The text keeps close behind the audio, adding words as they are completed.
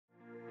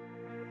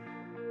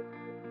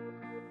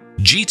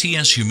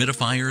GTS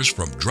humidifiers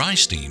from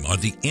DriSteem are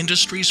the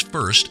industry's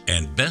first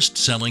and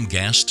best-selling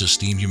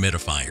gas-to-steam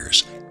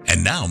humidifiers,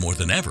 and now more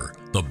than ever,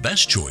 the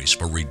best choice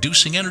for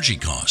reducing energy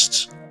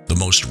costs. The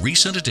most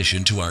recent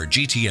addition to our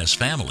GTS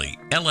family,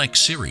 LX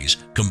series,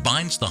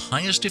 combines the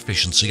highest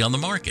efficiency on the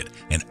market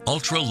and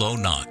ultra-low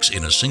NOx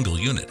in a single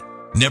unit.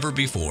 Never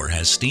before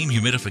has steam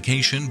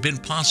humidification been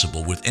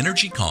possible with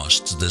energy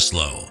costs this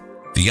low.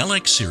 The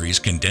LX series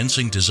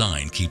condensing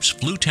design keeps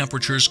flue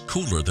temperatures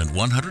cooler than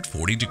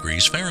 140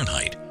 degrees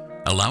Fahrenheit,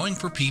 allowing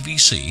for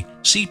PVC,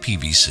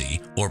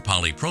 CPVC, or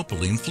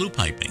polypropylene flue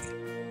piping.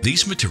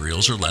 These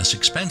materials are less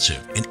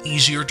expensive and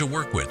easier to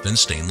work with than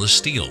stainless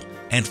steel,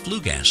 and flue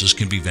gases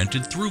can be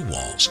vented through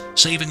walls,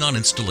 saving on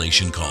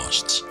installation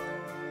costs.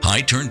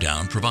 High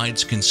turndown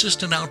provides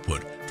consistent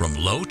output from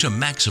low to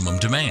maximum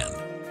demand.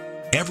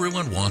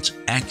 Everyone wants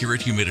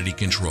accurate humidity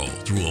control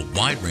through a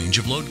wide range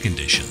of load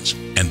conditions,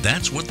 and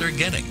that's what they're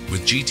getting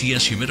with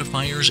GTS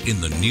humidifiers in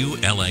the new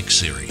LX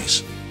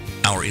series.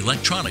 Our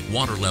electronic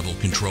water level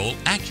control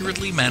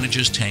accurately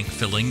manages tank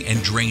filling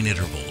and drain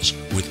intervals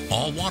with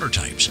all water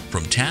types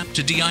from tap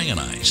to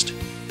deionized.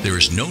 There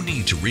is no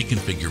need to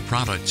reconfigure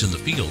products in the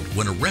field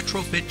when a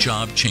retrofit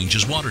job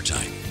changes water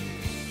type.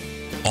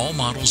 All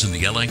models in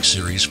the LX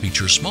series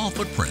feature small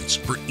footprints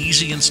for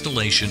easy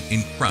installation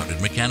in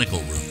crowded mechanical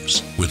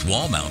rooms, with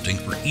wall mounting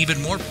for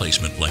even more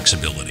placement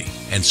flexibility,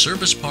 and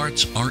service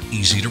parts are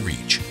easy to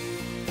reach.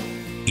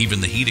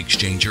 Even the heat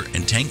exchanger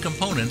and tank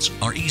components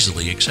are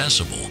easily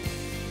accessible.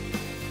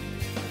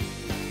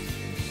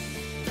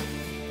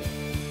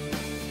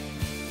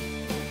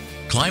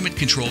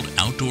 Climate-controlled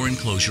outdoor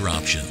enclosure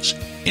options,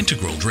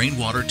 integral drain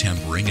water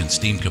tempering and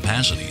steam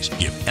capacities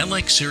give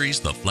LX series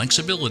the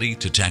flexibility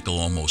to tackle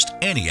almost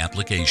any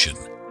application.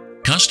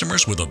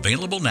 Customers with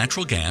available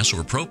natural gas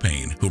or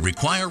propane who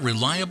require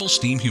reliable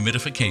steam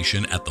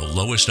humidification at the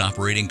lowest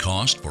operating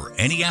cost for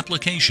any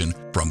application,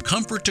 from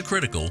comfort to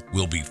critical,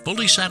 will be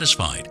fully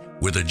satisfied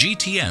with a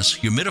GTS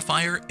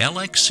Humidifier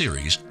LX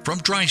series from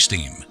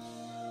DriSteem.